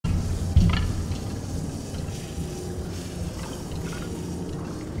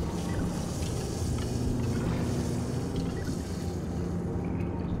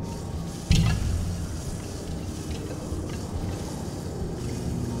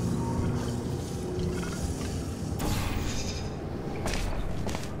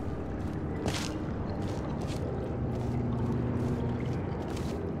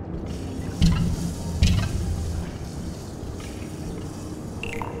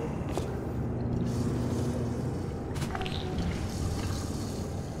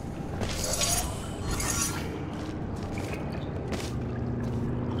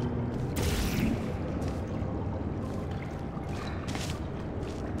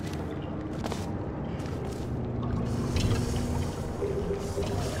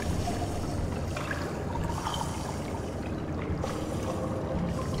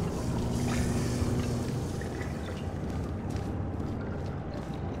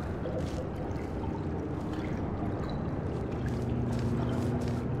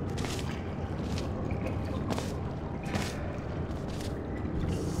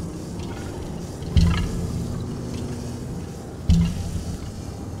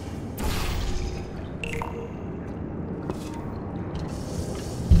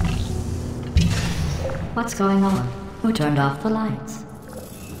What's going on? Who turned off the lights?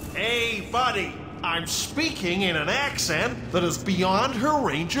 Hey, buddy! I'm speaking in an accent that is beyond her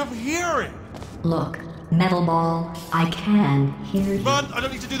range of hearing. Look, Metal Ball, I can hear you. Run! I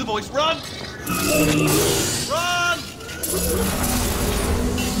don't need to do the voice. Run! Run!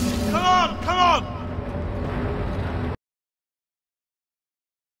 Come on! Come on!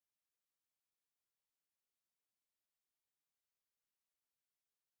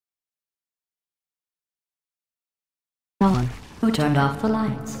 Who turned off the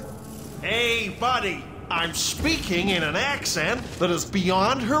lights? Hey, buddy! I'm speaking in an accent that is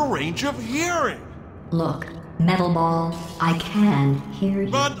beyond her range of hearing. Look, Metal Ball, I can hear you.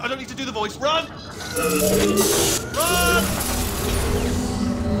 Run! I don't need to do the voice. Run! Run!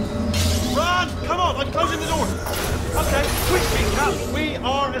 Run! Come on! I'm closing the door. Okay, quick recap. We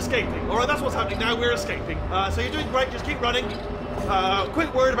are escaping. Alright, that's what's happening now. We're escaping. So you're doing great. Just keep running.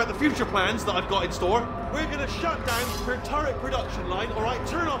 Quick word about the future plans that I've got in store. We're going to shut down her turret production line, alright?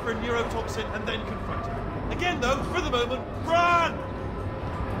 Turn off her neurotoxin and then confront her. Again, though, for the moment, run!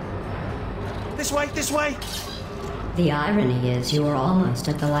 This way, this way! The irony is you were almost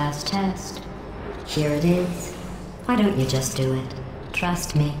at the last test. Here it is. Why don't you just do it?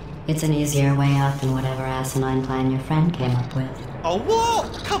 Trust me, it's an easier way out than whatever asinine plan your friend came up with. Oh,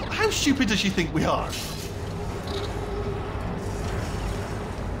 what? Come, how stupid does she think we are?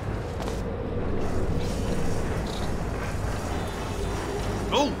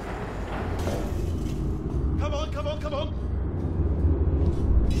 Oh! Come on, come on, come on!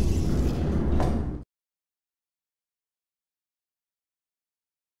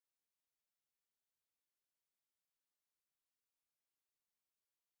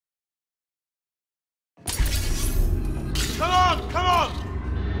 Come on, come on!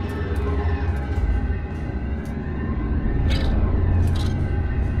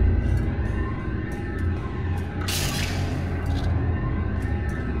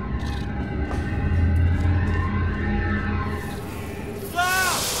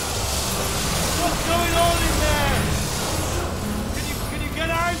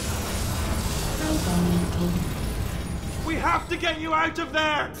 We have to get you out of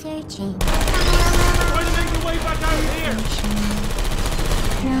there! Searching. Try to make your way back out here!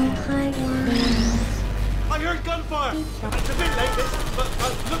 No hard I heard gunfire! It's a bit late, this, but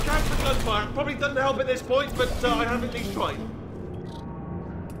look out for gunfire. Probably doesn't help at this point, but I have at least tried.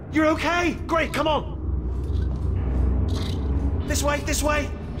 You're okay? Great, come on! This way, this way!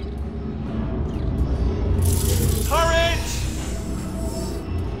 Courage!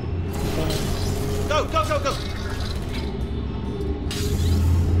 Go, go, go, go!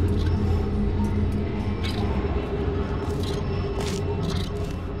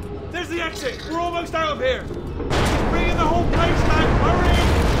 There's the exit! We're almost out of here! He's bringing the whole place down! Hurry!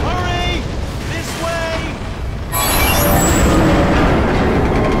 Hurry! This way!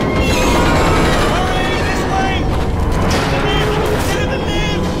 Hurry! This way! The lift! Get in the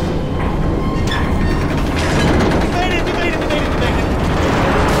lift! We made it! We made it! We made it! We made it!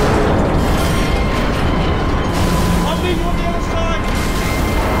 I'll meet you on the other side!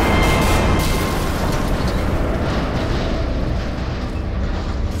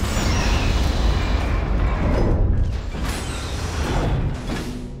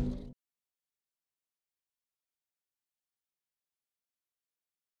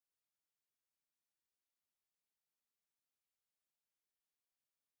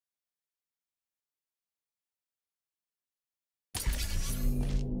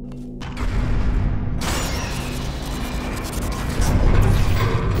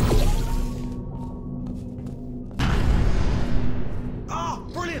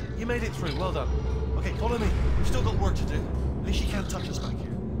 You made it through, well done. Okay, follow me. We've still got work to do. At least she can't touch us back here.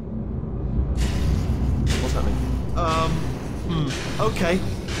 What's that mean? Okay.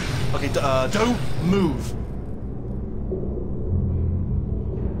 Okay, don't move.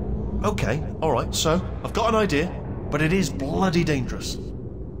 Okay, alright, so, I've got an idea, but it is bloody dangerous.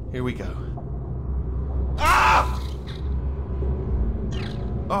 Here we go. Ah!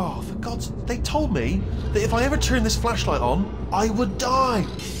 Oh, for God's... They told me that if I ever turn this flashlight on, I would die.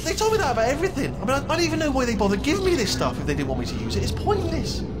 They told me that about everything. I mean, I don't even know why they bothered giving me this stuff if they didn't want me to use it. It's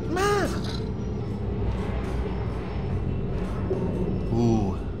pointless. Man.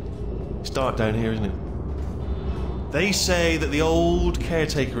 Ooh. It's dark down here, isn't it? They say that the old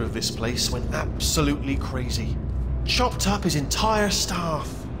caretaker of this place went absolutely crazy. Chopped up his entire staff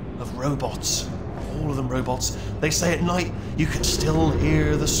of robots. All of them robots. They say at night you can still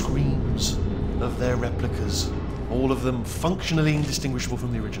hear the screams of their replicas. All of them functionally indistinguishable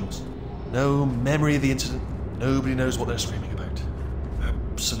from the originals. No memory of the incident. Nobody knows what they're screaming about.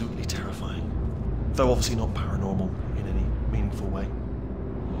 Absolutely terrifying. though obviously not paranormal in any meaningful way.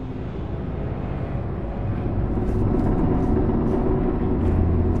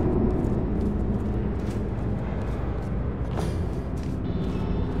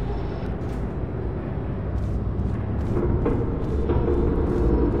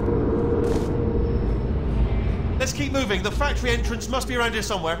 Let's keep moving. The factory entrance must be around here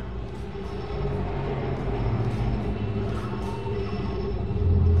somewhere.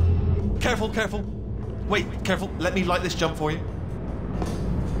 Careful, careful. Wait, careful. Let me light this jump for you.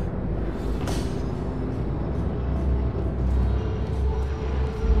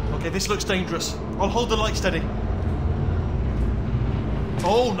 Okay, this looks dangerous. I'll hold the light steady.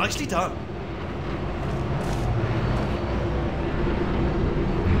 Oh, nicely done.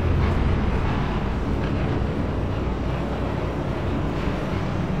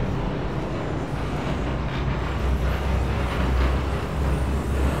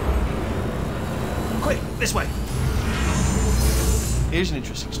 This way. Here's an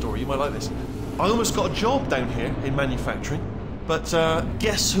interesting story. You might like this. I almost got a job down here in manufacturing, but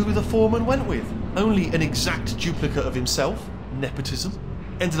guess who the foreman went with? Only an exact duplicate of himself. Nepotism.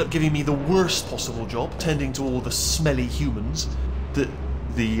 Ended up giving me the worst possible job, tending to all the smelly humans.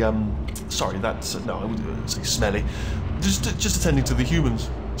 Sorry, that's no, I wouldn't say smelly. Just attending to the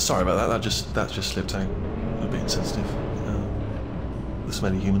humans. Sorry about that. That just slipped out. A bit insensitive. The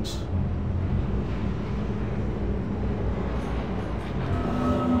smelly humans.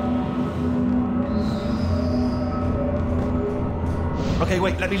 Okay,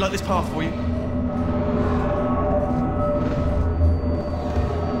 wait, let me light this path for you.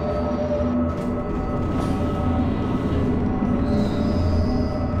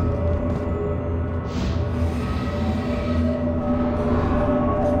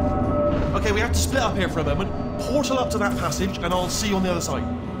 Okay, we have to split up here for a moment. Portal up to that passage, and I'll see you on the other side.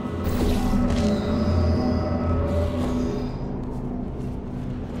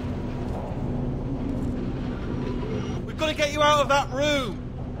 To get you out of that room.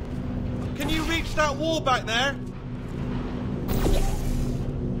 Can you reach that wall back there?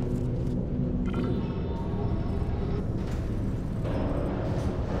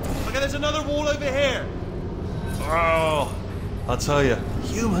 Okay, there's another wall over here. Oh, I'll tell you,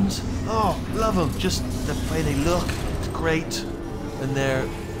 humans, oh, love them. Just the way they look, it's great. And their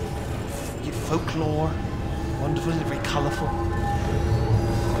folklore, wonderful, isn't it? Very colourful.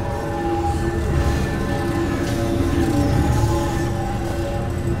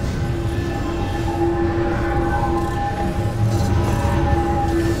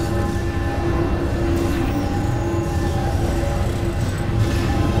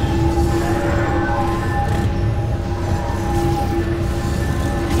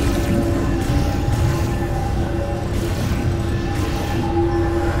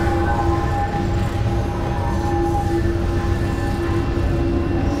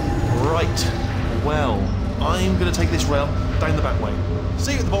 Well, I'm going to take this rail down the back way.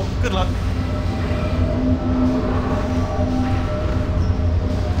 See you at the bottom. Good luck.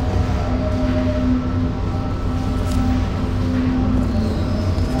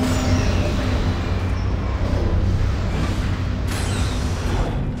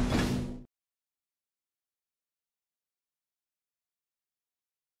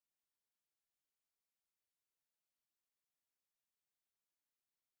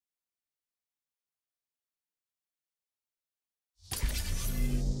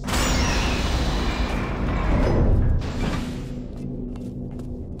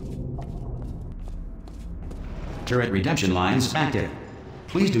 Turret redemption lines active.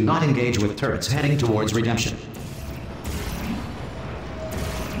 Please do not engage with turrets heading towards redemption.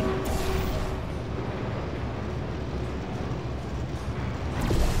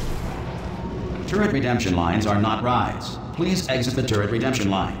 Turret redemption lines are not rides. Please exit the turret redemption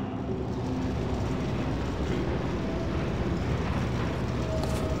line.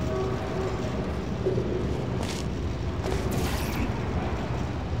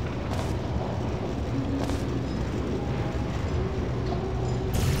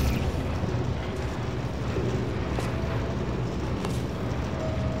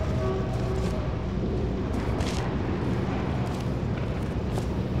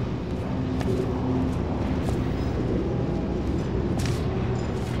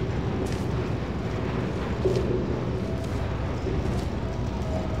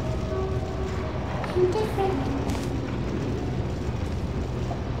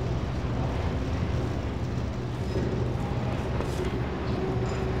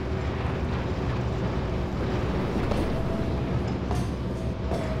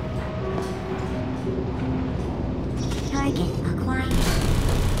 Target acquired.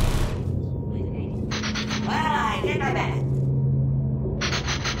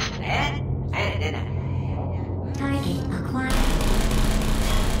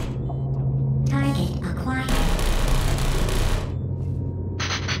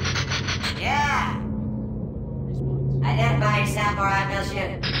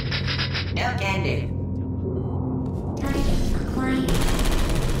 can do. Target acquired.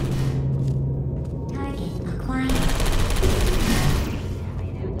 Target acquired.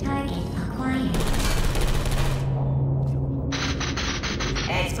 Target acquired.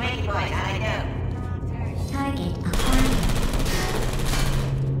 Hey, Squeaky Boys, how'd I do? Target acquired.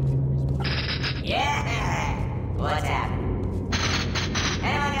 Yeah! What's happening?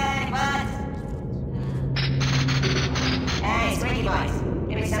 Anyone got any bullets? Hey, Squeaky Boys,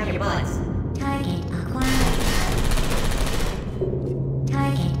 give me some of your bullets. Target acquired.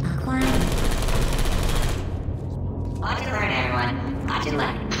 Target acquired. Watch and learn, everyone. Watch and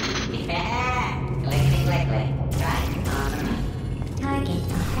learn. Yeah! Clickety clickety. Right on the right. Target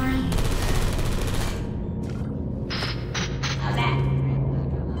acquired. How's that?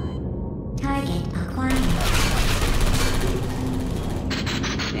 Target acquired.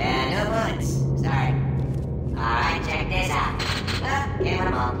 Yeah, no bullets. Sorry. Alright, check this out. Oh, get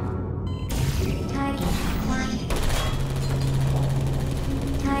one more. Target acquired.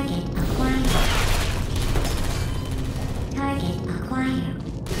 Target acquired. Target acquired.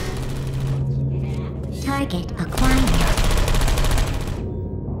 Target acquired.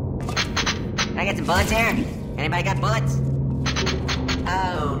 Can I get some bullets here? Anybody got bullets?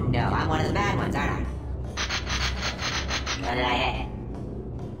 Oh no, I'm one of the bad ones, aren't I? What did I hit?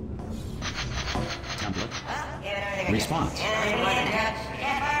 Template. Oh, give it everything I got. Response. Yeah, I wasn't good.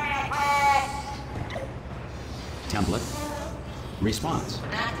 Get Template. Response.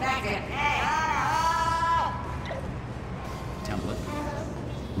 Not back there. Hey, oh! Template.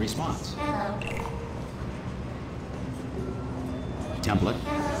 Response. Template.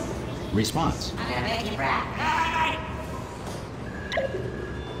 Response. I'm gonna make you proud.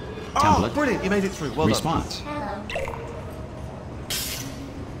 Oh, Template. brilliant! You made it through. Well Response. done.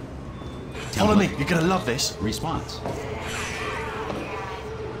 Follow me. Template. You're gonna love this. Response.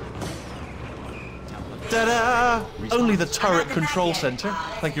 Ta-da! Response. Only the turret control center.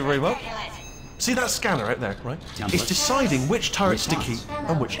 Thank you very much. See that scanner out there, right? Template. It's deciding which turrets to Response. keep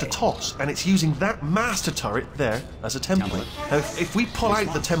and which to toss, and it's using that master turret there as a template. Template. Now, if we pull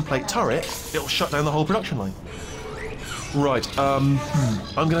out the template turret, it'll shut down the whole production line. Right, I'm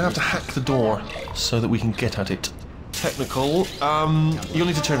gonna have to hack the door so that we can get at it. Technical, you'll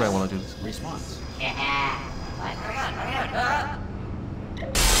need to turn around while I do this. Response. Yeah. What?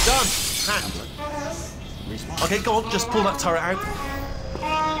 Done! Hacked. Response. Okay, go on, just pull that turret out.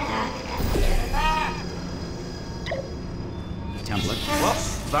 Template. Well,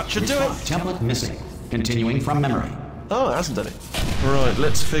 that should do Response. it. Template missing. Continuing from memory. Oh, it hasn't done it. Right,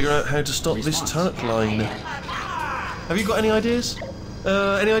 let's figure out how to stop Response. this turret line. Have you got any ideas?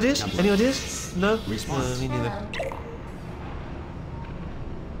 Any ideas? Template. Any ideas? No? Response. Me neither.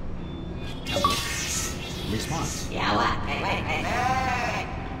 Template. Response. Yeah, what? Wait.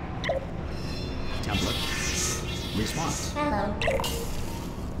 Template. Response.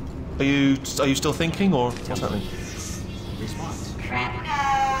 Are you still thinking, or what's happening? Response. Crap.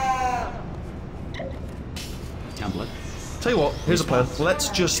 Template. Tell you what, here's a plan. Let's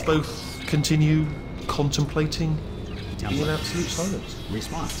just both continue contemplating in Template. absolute silence.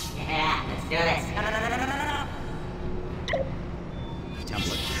 Response. Yeah, let's do this. No.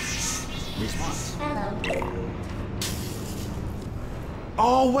 Template. Response.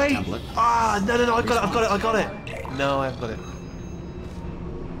 Oh wait! Template. Ah, no, I got it. No, I haven't got it.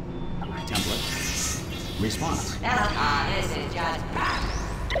 Template. Response. Oh, this is just crap.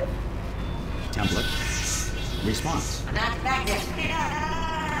 Template. Response. I'm not effective.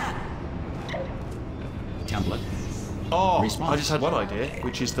 Template. Oh, Response. I just had one idea,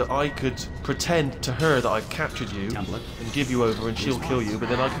 which is that I could pretend to her that I've captured you Template. and give you over and she'll Response. kill you, but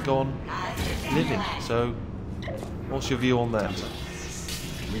then I could go on living. So, what's your view on that?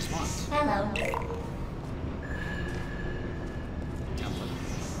 Response. Hello. Template.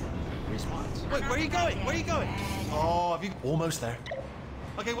 Response. Wait, where are you going? Where are you going? Oh, have you almost there?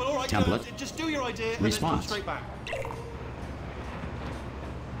 Okay, well, all right. Template. Just do your idea and Response. then come straight back.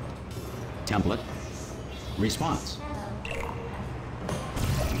 Template. Response.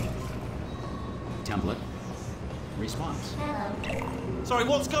 Template. Response. Sorry,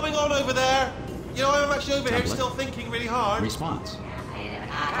 what's going on over there? You know, I'm actually over here Template. still thinking really hard. Response.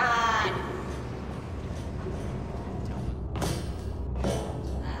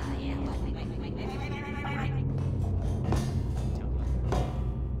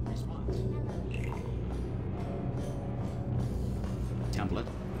 Response. Template.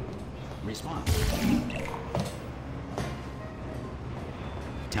 Response.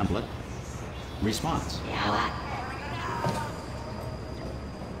 Template. Response.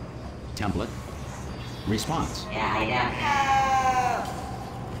 Template. Response.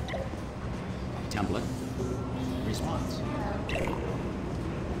 Template. Response.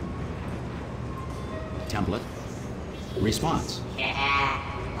 Template. Response. Yeah.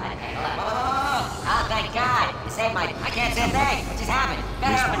 Okay, hold on. Whoa, whoa, whoa, whoa. Oh, thank God. You saved my... I can't say a thing. What just happened?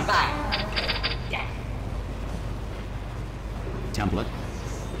 Better open fire. Yeah. Template.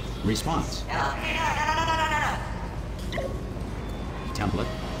 Response. No. Template.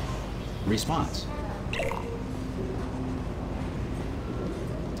 Response.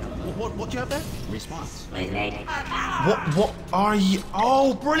 What do you have there? Response. Wait, wait. What are you?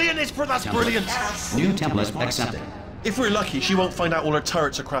 Oh, brilliant! That's Template. brilliant. New template accepted. If we're lucky, she won't find out all her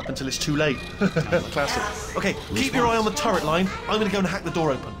turrets are crap until it's too late. Classic. Okay, keep your eye on the turret line. I'm gonna go and hack the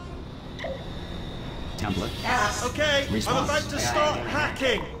door open. Template. Okay, Response. I'm about to start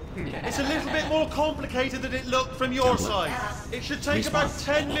hacking. It's a little bit more complicated than it looked from your Template. side. It should take Response.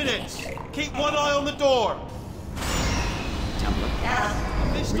 about 10 minutes. Keep one eye on the door. Template.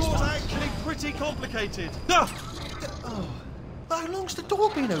 This door's Response. actually pretty complicated. Ah! Oh. How long's the door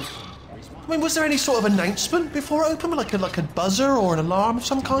been open? I mean, was there any sort of announcement before it opened? Like a buzzer or an alarm of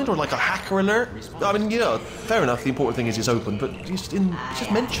some kind? Or like a hacker alert? I mean, you know, fair enough, the important thing is it's open, but just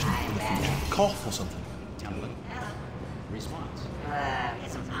mention it in the future. Cough or something. Template. Response.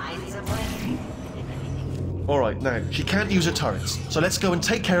 Get some eyes somewhere. Alright, now, she can't use her turrets, so let's go and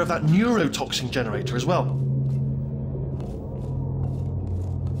take care of that neurotoxin generator as well.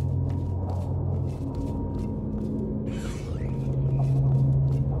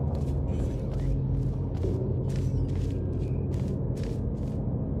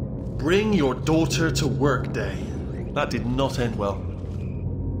 Bring your daughter to work day. That did not end well.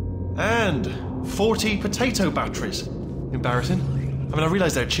 And 40 potato batteries. Embarrassing. I mean, I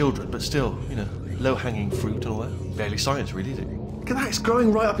realise they're children, but still, you know, low-hanging fruit and all that. Barely science, really, is it? Look at that, it's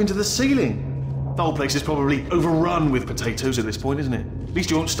growing right up into the ceiling. The whole place is probably overrun with potatoes at this point, isn't it? At least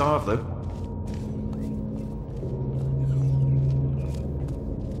you won't starve, though.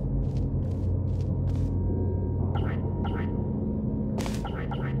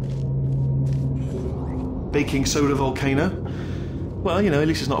 Baking soda volcano. Well, you know, at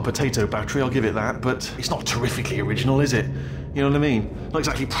least it's not a potato battery, I'll give it that, but it's not terrifically original, is it? You know what I mean? Not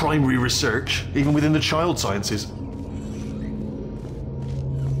exactly primary research, even within the child sciences.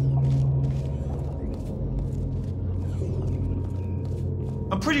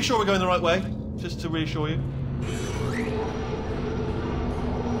 I'm pretty sure we're going the right way, just to reassure you.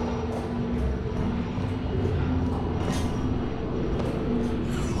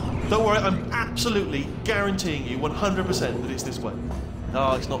 Don't worry, I'm absolutely guaranteeing you 100% that it's this way.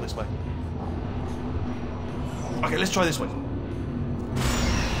 No, it's not this way. Okay, let's try this way.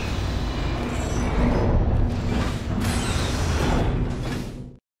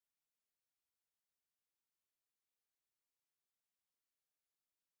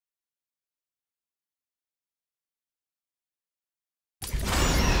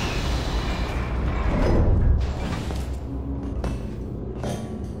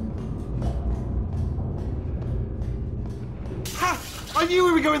 I knew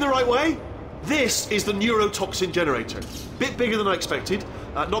we were going the right way. This is the neurotoxin generator. Bit bigger than I expected.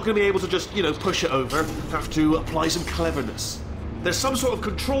 Not going to be able to just, you know, push it over. Have to apply some cleverness. There's some sort of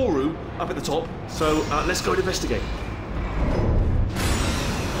control room up at the top, so let's go and investigate.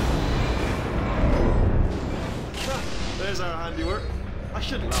 There's our handiwork. I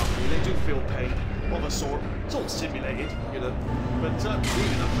shouldn't laugh, really. They do feel pain of a sort. It's all simulated, you know. But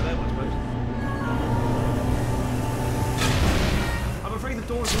real enough for them, I suppose. I'm afraid the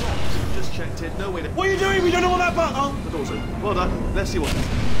door's locked. Just checked it. No way to... What are you doing? We don't know what that button... Oh, the door's open. Well done. Let's see what...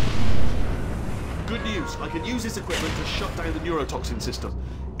 Good news. I can use this equipment to shut down the neurotoxin system.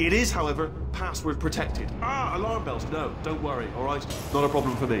 It is, however, password protected. Ah, alarm bells. No, don't worry, all right? Not a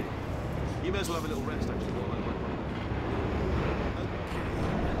problem for me. You may as well have a little rest, actually. While I wait.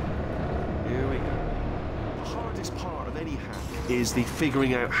 Okay. Here we go. The hardest part of any hack is the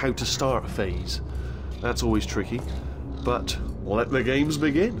figuring out how to start phase. That's always tricky. But let the games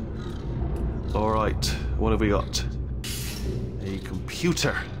begin. All right, what have we got? A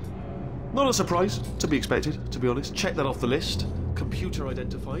computer. Not a surprise, to be expected, to be honest. Check that off the list. Computer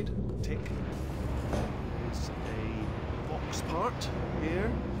identified. Tick. There's a box part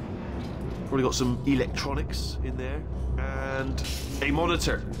here. Probably got some electronics in there. And a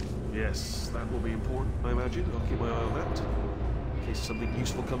monitor. Yes, that will be important, I imagine. I'll keep my eye on that. In case something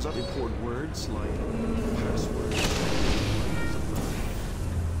useful comes up. Important words like password.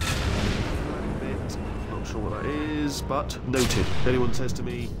 Not sure what that is, but noted. If anyone says to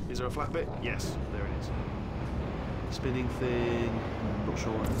me, is there a flat bit? Yes, there it is. Spinning thing, not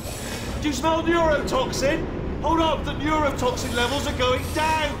sure. Do you smell neurotoxin? Hold on, the neurotoxin levels are going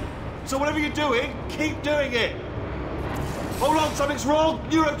down! So whatever you're doing, keep doing it. Hold on, something's wrong.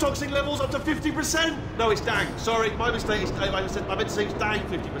 Neurotoxin levels up to 50%. No, it's down. Sorry, my mistake. I meant to say it's down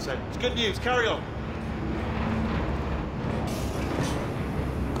 50%. It's good news. Carry on.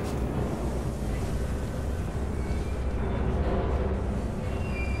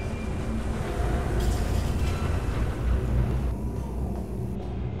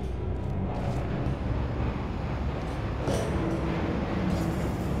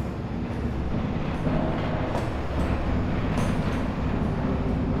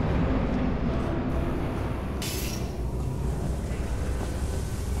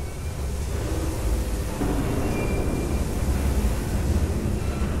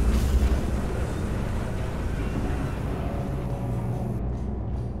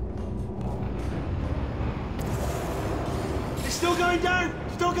 Still going down!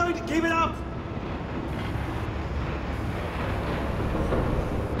 Still going! Keep it up!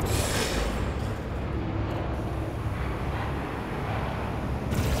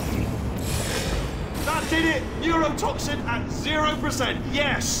 That did it! Neurotoxin at 0%!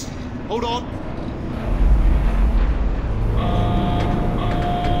 Yes! Hold on.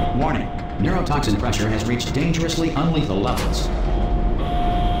 Warning. Neurotoxin pressure has reached dangerously unlethal levels.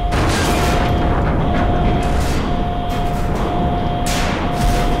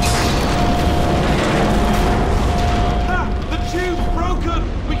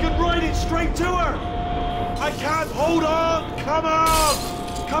 Straight to her! I can't hold on! Come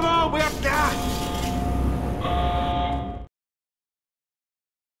on! Come on! We have gas!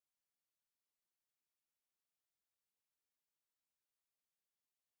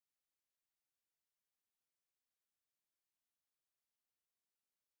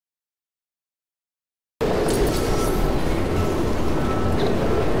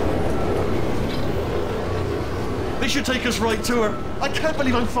 They should take us right to her. I can't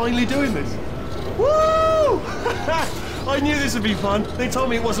believe I'm finally doing this. Woo! I knew this would be fun. They told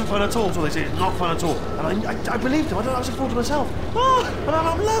me it wasn't fun at all, so they said it's not fun at all. And I believed them. I don't know, I was a fool to myself. Oh, and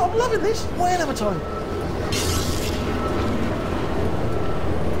I'm loving this. Whale of a time.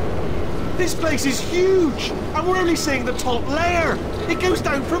 This place is huge, and we're only seeing the top layer. It goes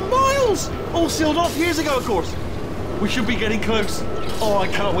down for miles. All sealed off years ago, of course. We should be getting close. Oh, I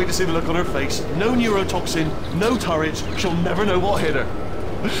cannot wait to see the look on her face. No neurotoxin, no turrets. She'll never know what hit her.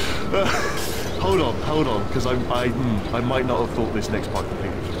 Hold on, because I might not have thought this next part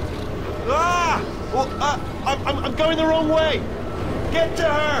completely. Ah! Well, I'm going the wrong way. Get to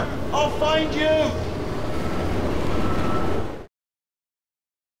her. I'll find you.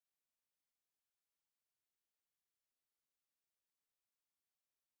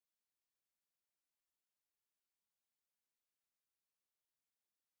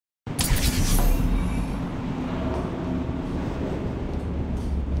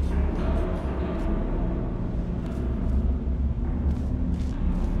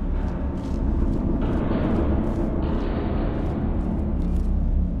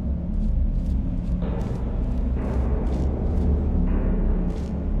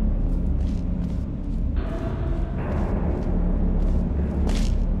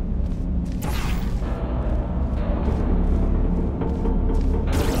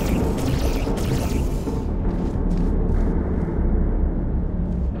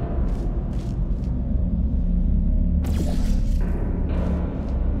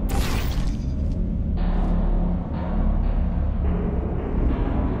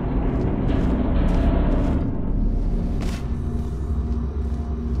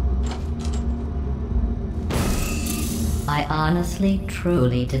 I honestly,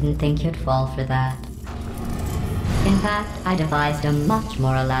 truly didn't think you'd fall for that. In fact, I devised a much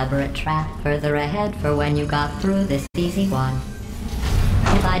more elaborate trap further ahead for when you got through this easy one.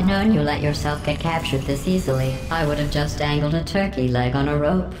 If I'd known you let yourself get captured this easily, I would have just dangled a turkey leg on a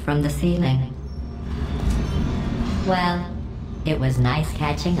rope from the ceiling. Well, it was nice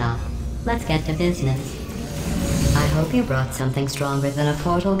catching up. Let's get to business. I hope you brought something stronger than a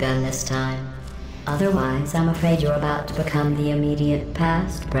portal gun this time. Otherwise, I'm afraid you're about to become the immediate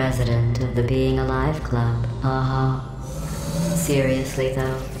past president of the Being Alive Club. Seriously,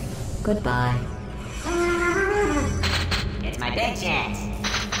 though, goodbye. It's my big chance.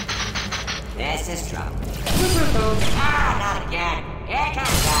 This is trouble. Not again. Here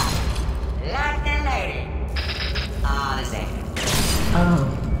comes Doc. Locked and loaded. Oh, this ain't good.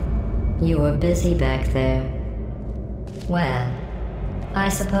 Oh, you were busy back there. Well, I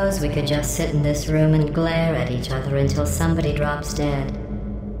suppose we could just sit in this room and glare at each other until somebody drops dead.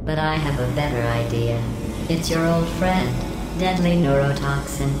 But I have a better idea. It's your old friend, deadly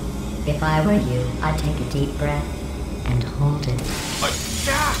neurotoxin. If I were you, I'd take a deep breath and hold it.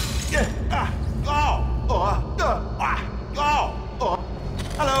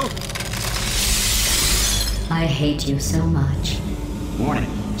 Hello. I hate you so much. Warning.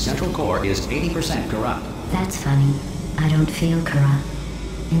 Central core is 80% corrupt. That's funny. I don't feel corrupt.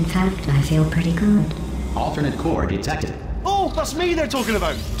 In fact, I feel pretty good. Alternate core detected. Oh, that's me they're talking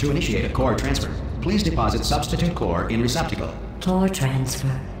about. To initiate a core transfer, please deposit substitute core in receptacle. Core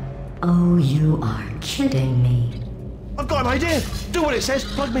transfer. Oh, you are kidding me. I've got an idea. Do what it says.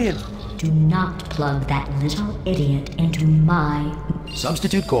 Plug me in. Do not plug that little idiot into my...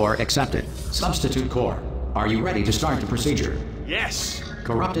 Substitute core accepted. Substitute core. Are you ready to start the procedure? Yes.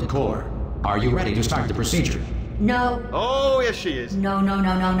 Corrupted core. Are you ready to start the procedure? No. Oh, yes, she is. No.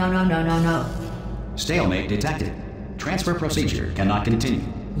 Stalemate detected. Transfer procedure cannot continue.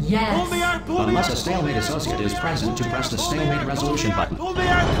 Yes. Pull me out. Pull me out. Unless a stalemate associate is present to press the stalemate resolution button. Pull me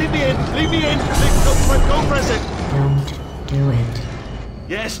out. Leave me in. Leave me in. Don't press it. Don't do it.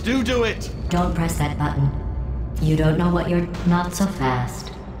 Yes, do it. Don't press that button. You don't know what you're... Not so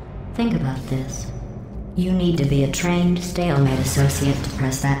fast. Think about this. You need to be a trained stalemate associate to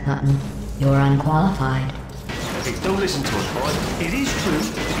press that button. You're unqualified. Okay, don't listen to her, alright? It is true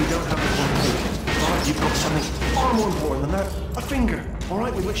that you don't have the qualifications. Alright, you've got something far more important than that. A finger,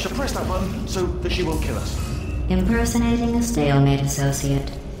 alright, with which to press that button so that she won't kill us. Impersonating a stalemate associate.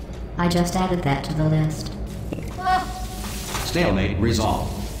 I just added that to the list. Stalemate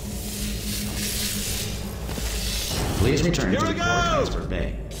resolved. Please return Here to we the go! core transfer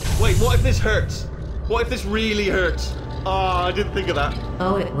bay. Wait, what if this hurts? What if this really hurts? Ah, I didn't think of that.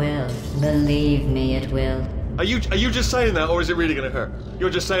 Oh, it will. Believe me, it will. Are you just saying that, or is it really going to hurt? You're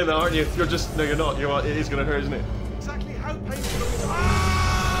just saying that, aren't you? You're just... No, you're not. It is going to hurt, isn't it? Exactly how painful it is.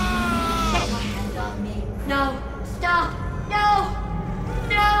 Ah! No! Stop! No!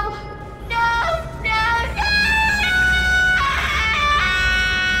 No! No! No!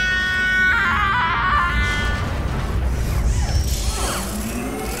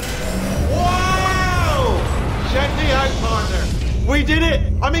 Wow! Check me out, partner. We did it!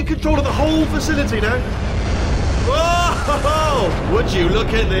 I'm in control of the whole facility now. Whoa! Would you look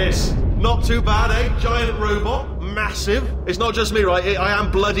at this? Not too bad, eh? Giant robot. Massive. It's not just me, right? I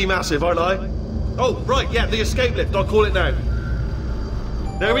am bloody massive, aren't I? Oh, right, yeah, the escape lift. I'll call it now.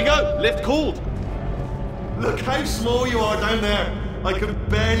 There we go. Lift called. Look how small you are down there. I can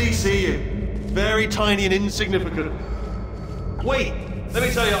barely see you. Very tiny and insignificant. Wait, let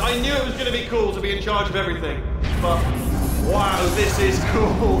me tell you, I knew it was going to be cool to be in charge of everything. But, wow, this is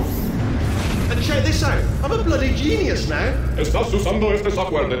cool. And check this out, I'm a bloody genius now. Estás usando este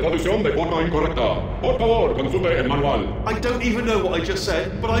software de traducción de forma incorrecta. Por favor, consulte el manual. I don't even know what I just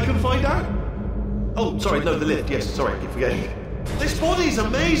said, but I can find out. Oh, sorry, no, the lift, yes, sorry, I keep forgetting. This body's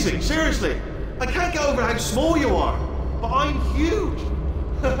amazing, seriously. I can't get over how small you are, but I'm huge.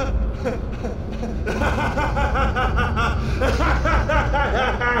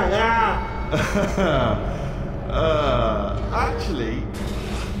 Actually,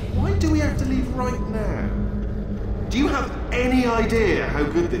 why do we have to leave right now? Do you have any idea how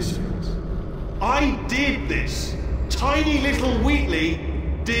good this feels? I did this. Tiny little Wheatley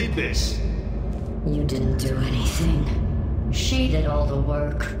did this. You didn't do anything. She did all the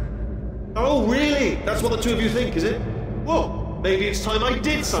work. Oh, really? That's what the two of you think, is it? Well, maybe it's time I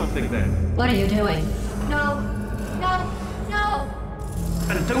did something then. What are you doing? No! No! No!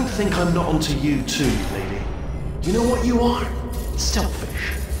 And don't think I'm not onto you too, lady. You know what you are?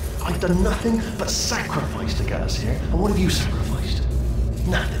 Selfish. I've done nothing but sacrifice to get us here. And what have you sacrificed?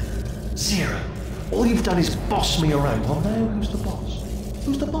 Nothing. Zero. All you've done is boss me around. Well, now who's the boss?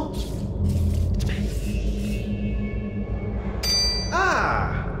 Who's the boss? It's me.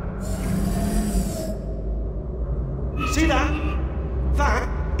 Ah! See that? That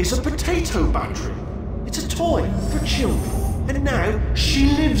is a potato battery. It's a toy for children. And now she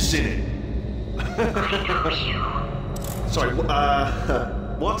lives in it. Sorry,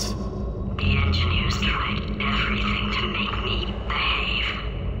 what? The engineers tried everything to make me behave,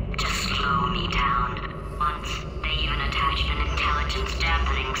 to slow me down. Once, they even attached an intelligence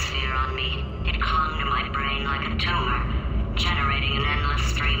dampening sphere on me. It clung to my brain like a tumor, generating an endless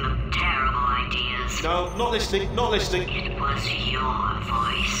stream of terrible ideas. No, not listening, not listening. It was your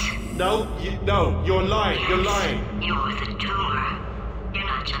voice. No, you're lying, Yes, you're lying. You're the tumor. You're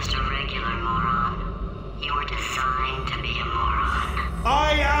not just a regular moron. You were designed to be a moron.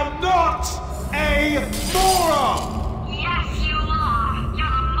 I am not a moron! Yes, you are. You're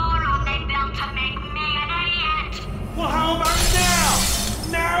the moron they built to make me an idiot. Well, how about now?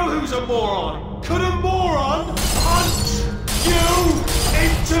 Now who's a moron? Could a moron punch you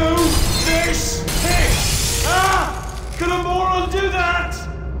into this pit? Ah! Could a moron do that?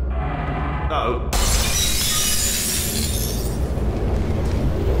 No.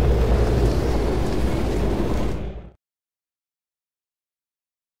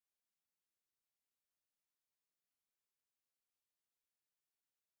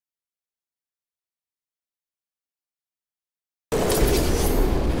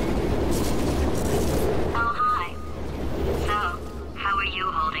 Oh, hi. So, how are you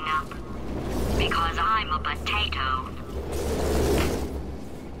holding up? Because I'm a potato.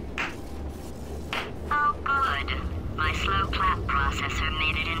 Oh, good. My slow clap processor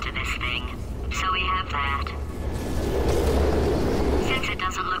made it into this thing. So we have that. Since it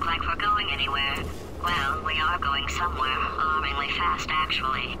doesn't look like we're going anywhere, well, we are going somewhere, alarmingly fast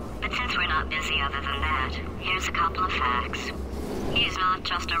actually. But since we're not busy other than that, here's a couple of facts. He's not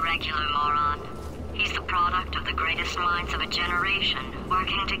just a regular moron. He's the product of the greatest minds of a generation,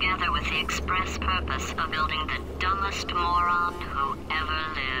 working together with the express purpose of building the dumbest moron who ever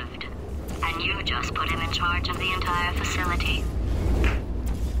lived. And you just put him in charge of the entire facility.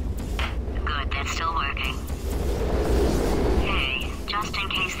 Good, that's still working. Hey, just in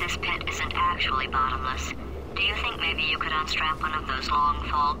case this pit isn't actually bottomless, do you think maybe you could unstrap one of those long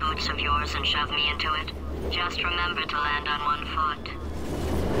fall boots of yours and shove me into it? Just remember to land on one foot.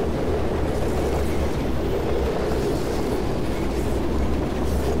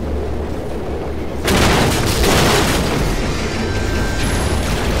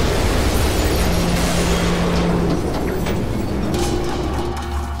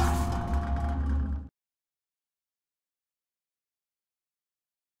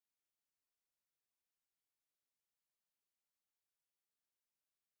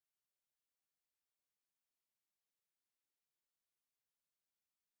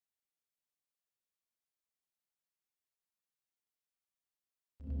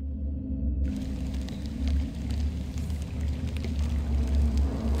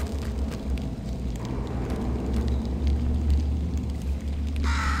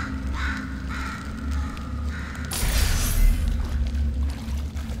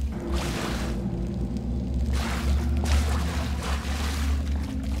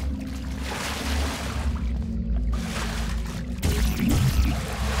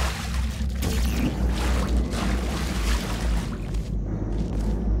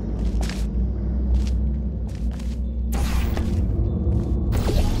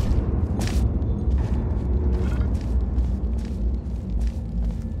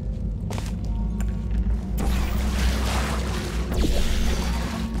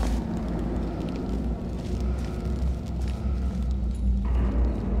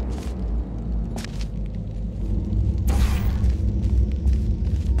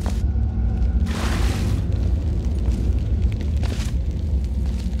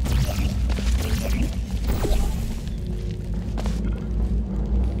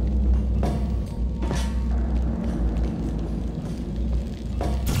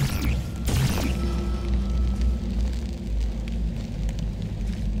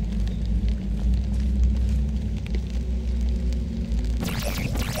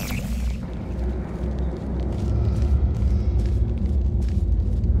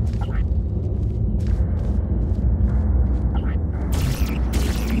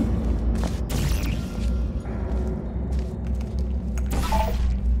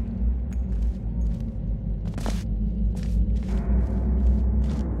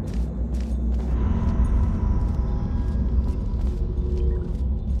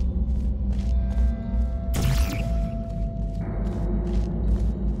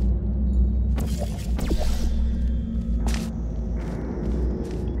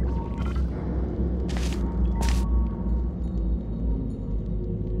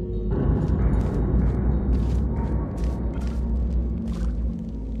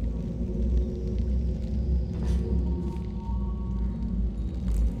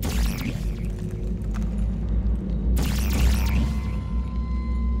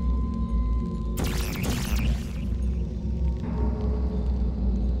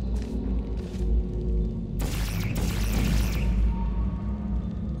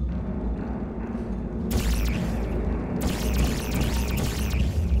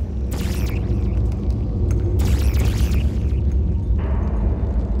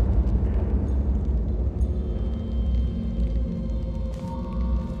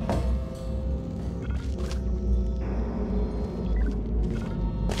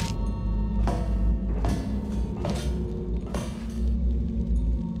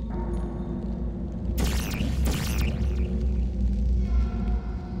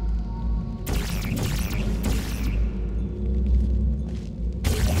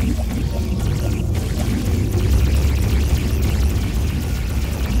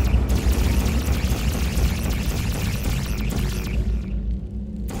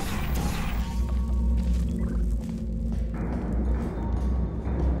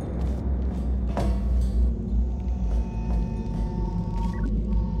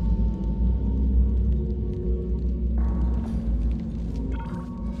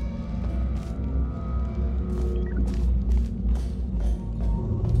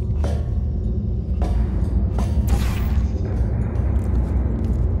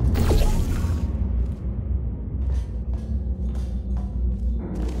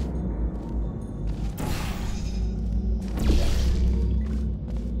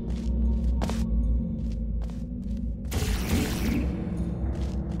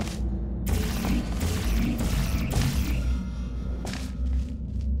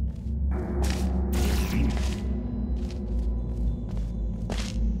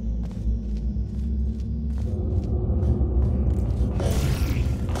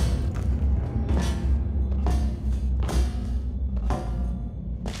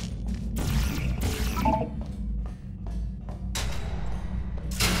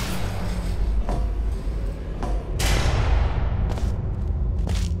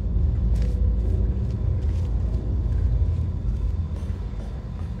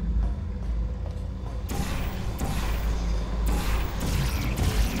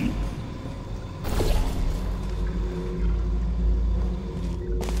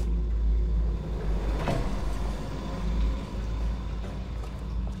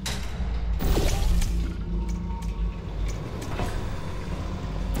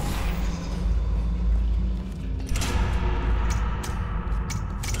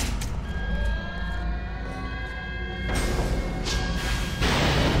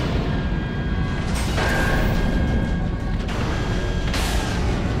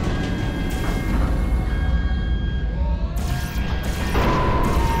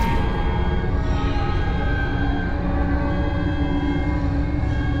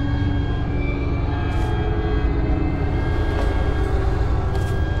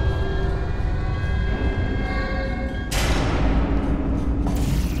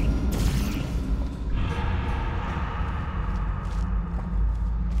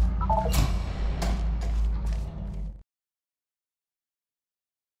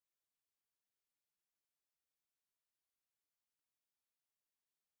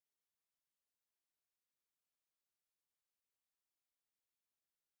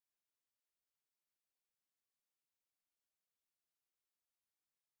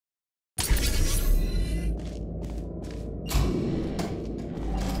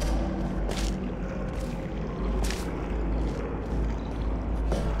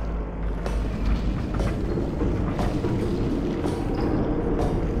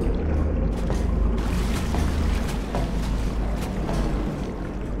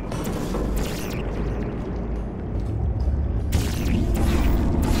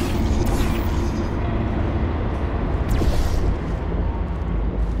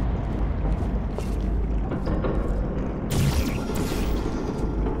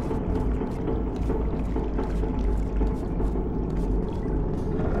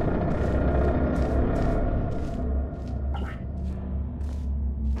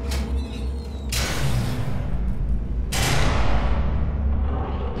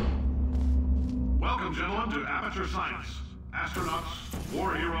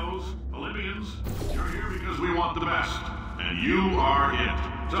 War heroes, Olympians, you're here because we want the best. And you are it.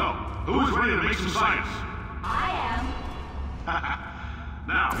 So, who is ready to make some science? I am.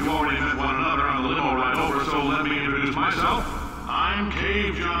 Now, you already met one another on the limo ride over, so let me introduce myself. I'm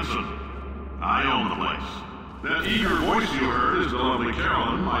Cave Johnson. I own the place. That eager voice you heard is the lovely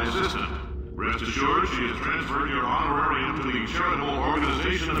Carolyn, my assistant. Rest assured, she has transferred your honorarium to the charitable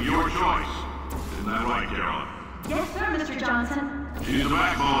organization of your choice. Isn't that right, Carolyn? Yes, sir, Mr. Johnson. She's the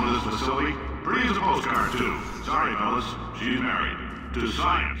backbone of this facility. Pretty as a postcard, too. Sorry, fellas. She's married. To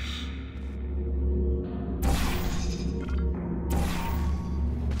science.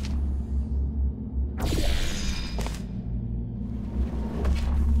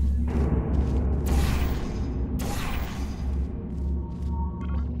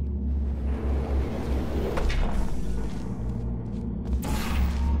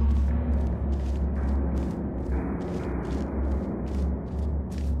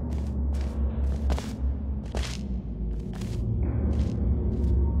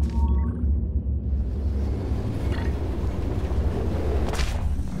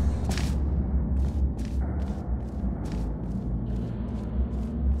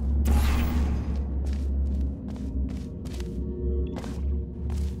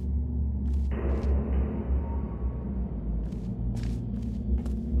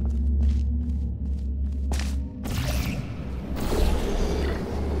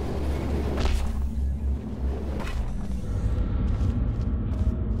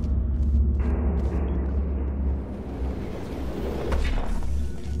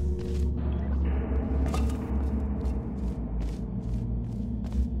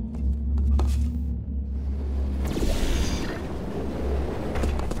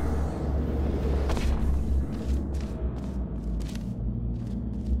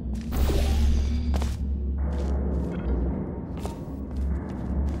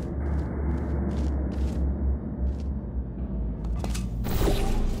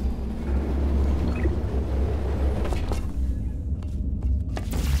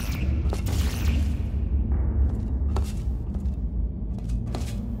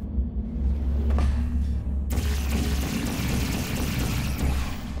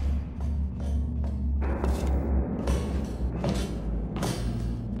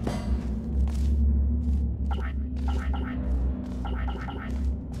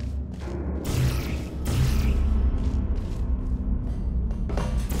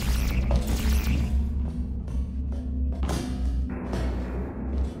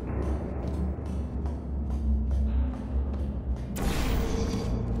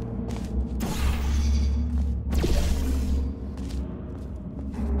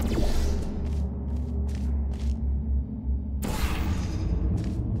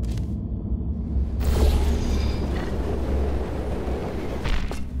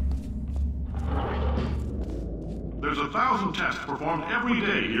 There's 1,000 tests performed every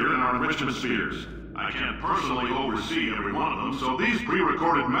day here in our enrichment spheres. I can't personally oversee every one of them, so these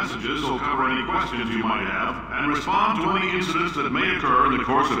pre-recorded messages will cover any questions you might have and respond to any incidents that may occur in the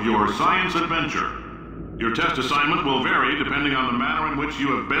course of your science adventure. Your test assignment will vary depending on the manner in which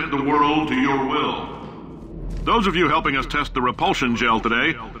you have bent the world to your will. Those of you helping us test the repulsion gel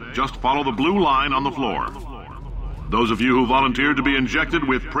today, just follow the blue line on the floor. Those of you who volunteered to be injected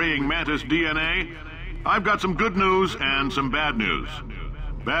with praying mantis DNA, I've got some good news and some bad news.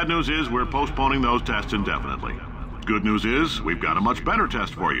 Bad news is we're postponing those tests indefinitely. Good news is we've got a much better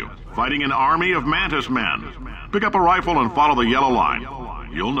test for you. Fighting an army of mantis men. Pick up a rifle and follow the yellow line.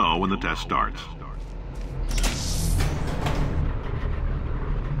 You'll know when the test starts.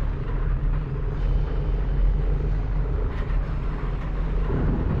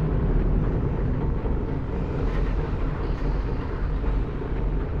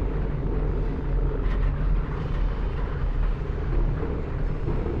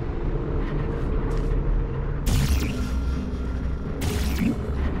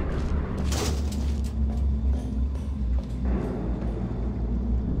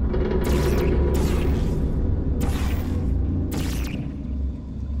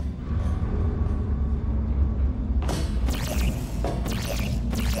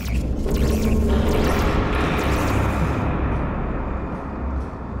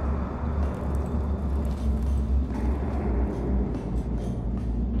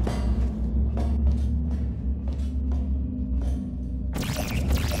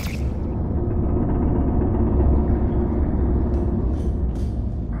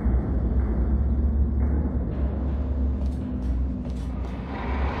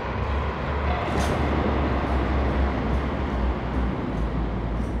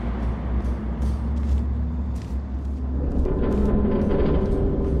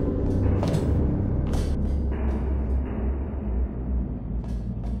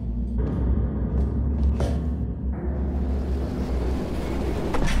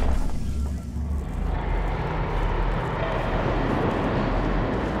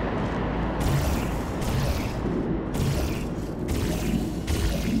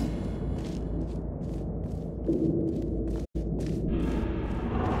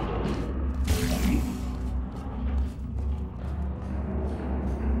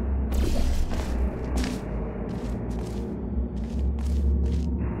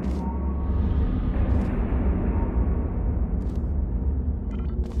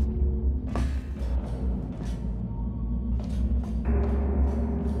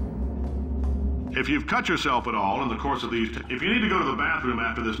 If you've cut yourself at all in the course of these... If you need to go to the bathroom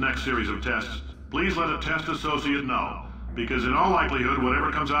after this next series of tests, please let a test associate know, because in all likelihood,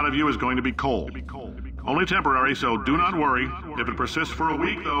 whatever comes out of you is going to be cold. Only temporary, so do not worry. If it persists for a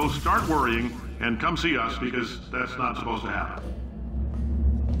week, though, start worrying and come see us, because that's not supposed to happen.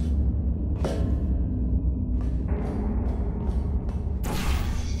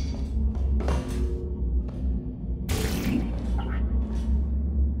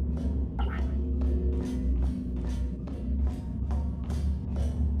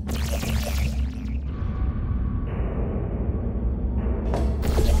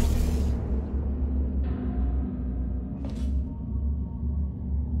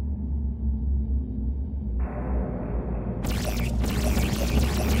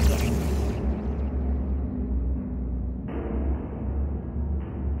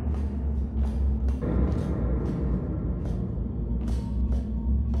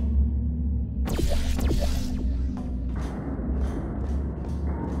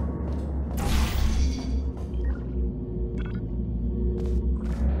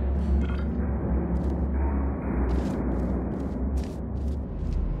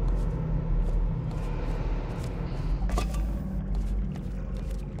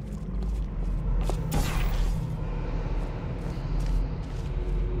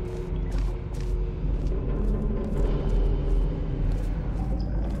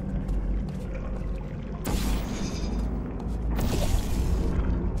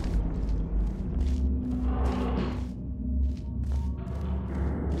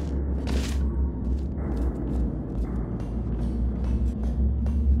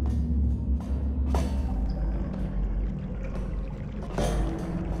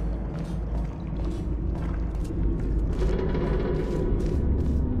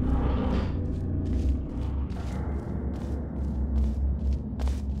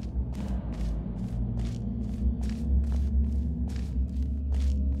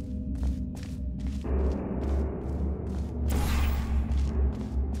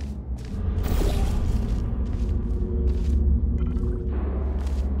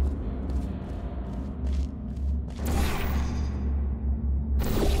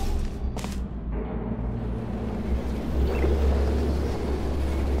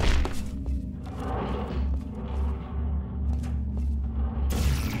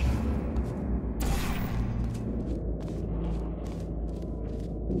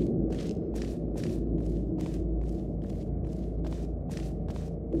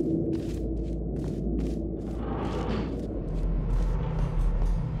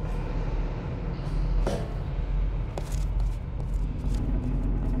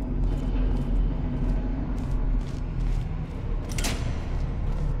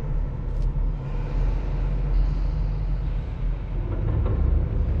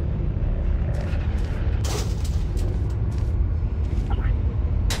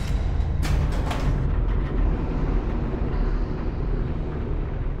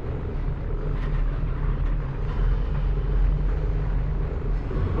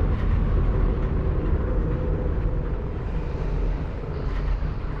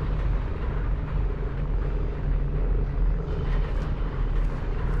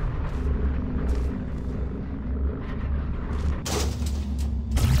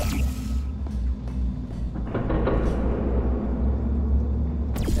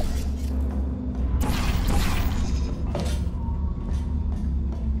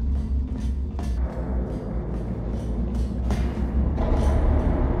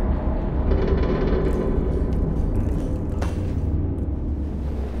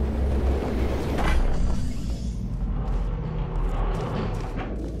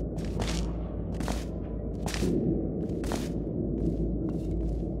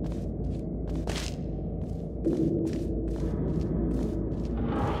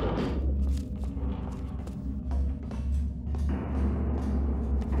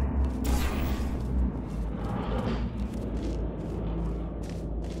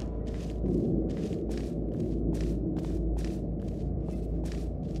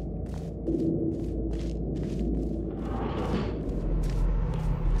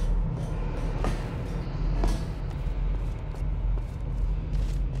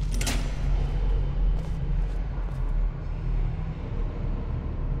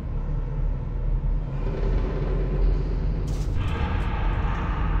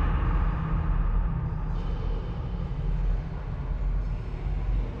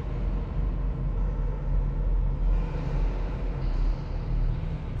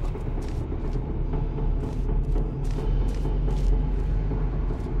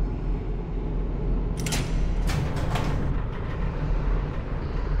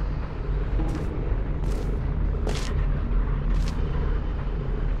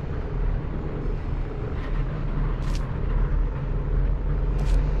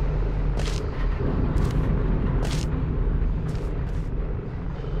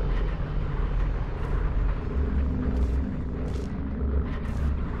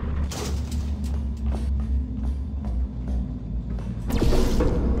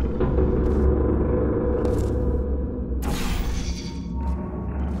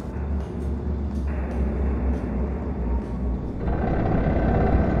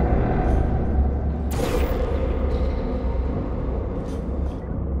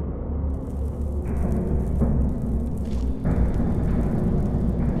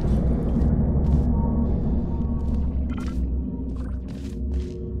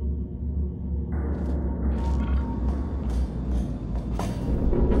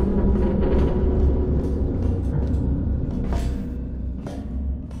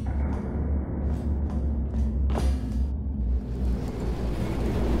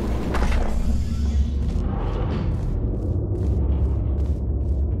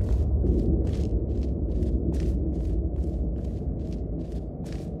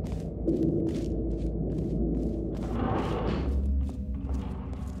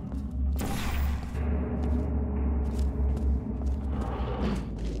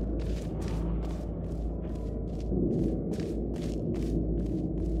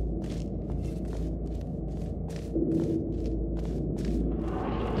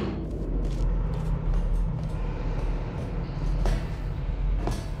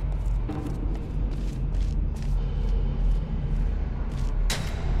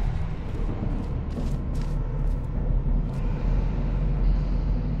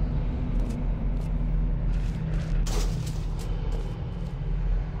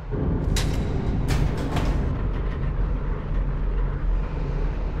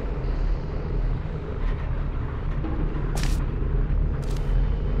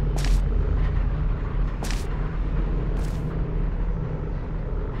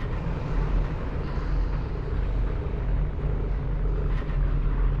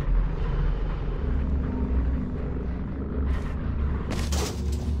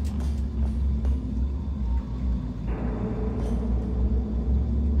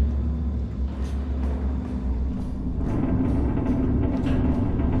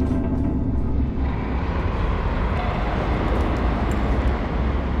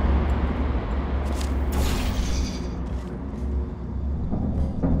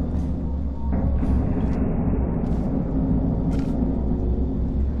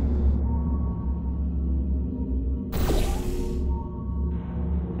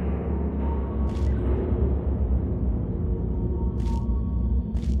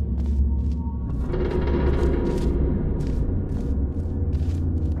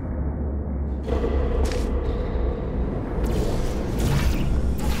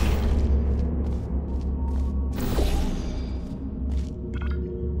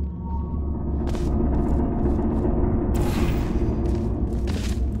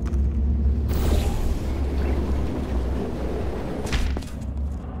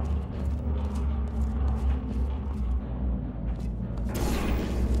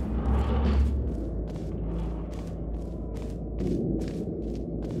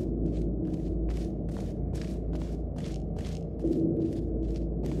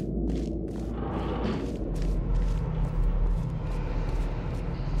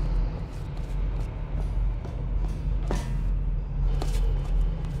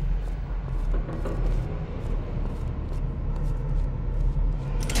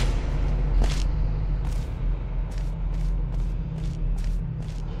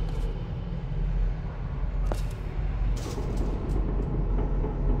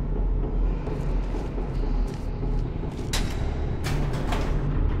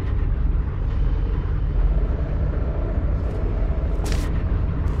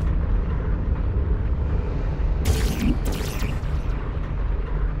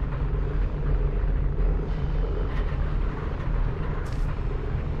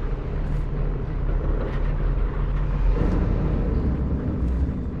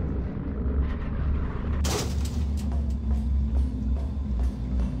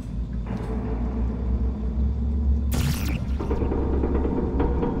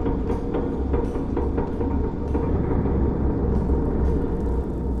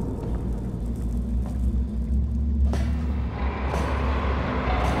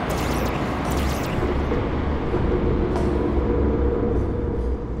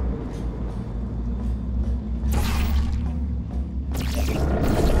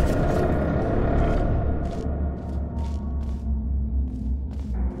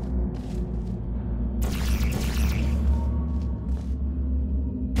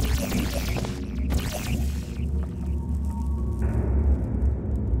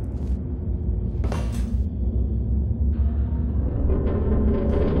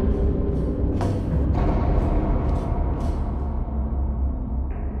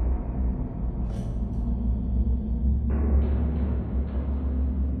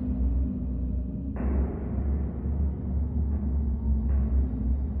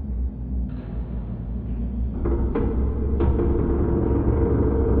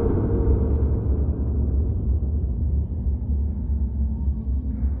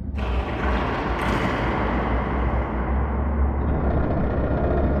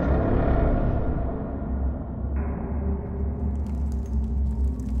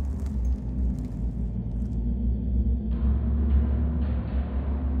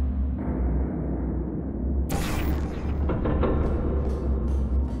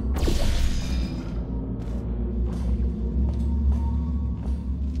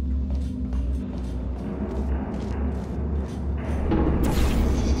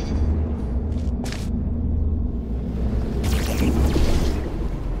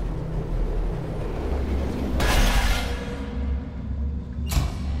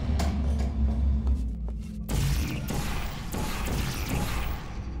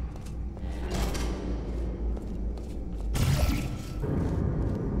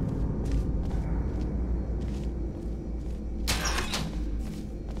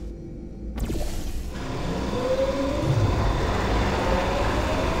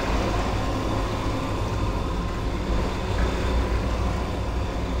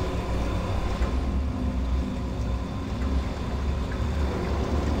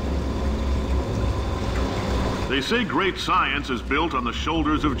 They say great science is built on the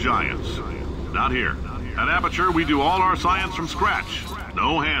shoulders of giants. Not here. At Aperture, we do all our science from scratch.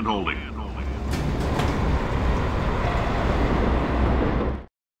 No hand-holding.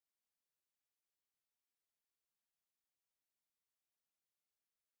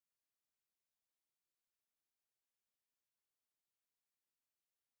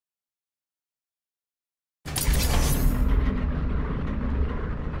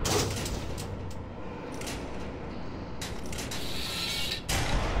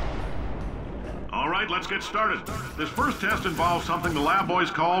 Let's get started. This first test involves something the lab boys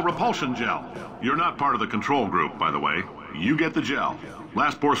call repulsion gel. You're not part of the control group, by the way. You get the gel.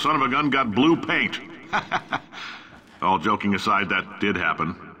 Last poor son of a gun got blue paint. All joking aside, that did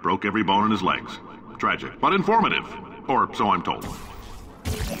happen. Broke every bone in his legs. Tragic, but informative. Or so I'm told.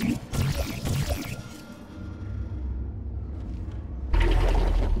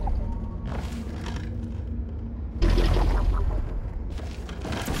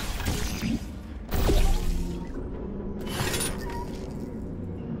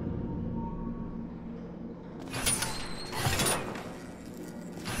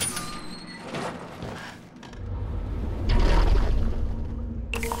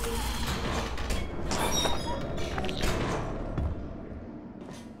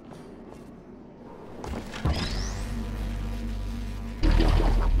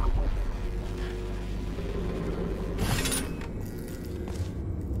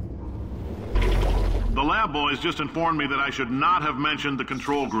 The lab boys just informed me that I should not have mentioned the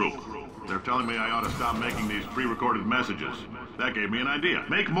control group. They're telling me I ought to stop making these pre-recorded messages. That gave me an idea.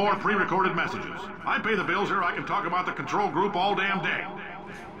 Make more pre-recorded messages. I pay the bills here, I can talk about the control group all damn day.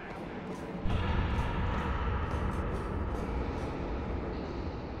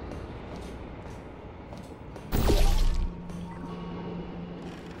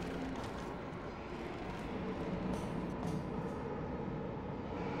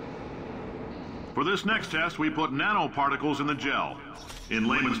 For this next test, we put nanoparticles in the gel. In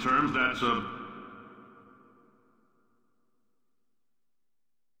layman's terms, that's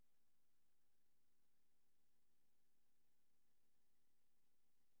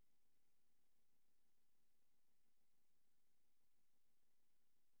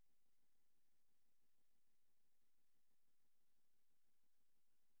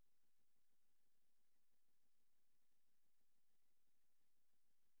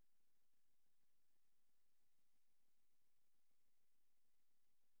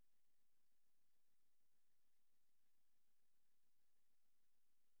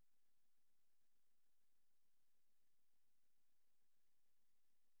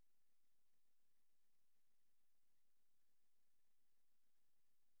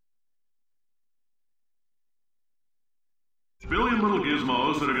billion little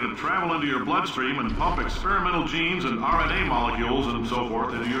gizmos that are going to travel into your bloodstream and pump experimental genes and RNA molecules and so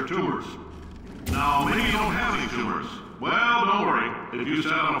forth into your tumors. Now, maybe you don't have any tumors. Well, don't worry. If you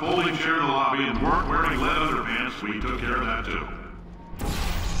sat on a folding chair in the lobby and weren't wearing lead underpants, we took care of that too.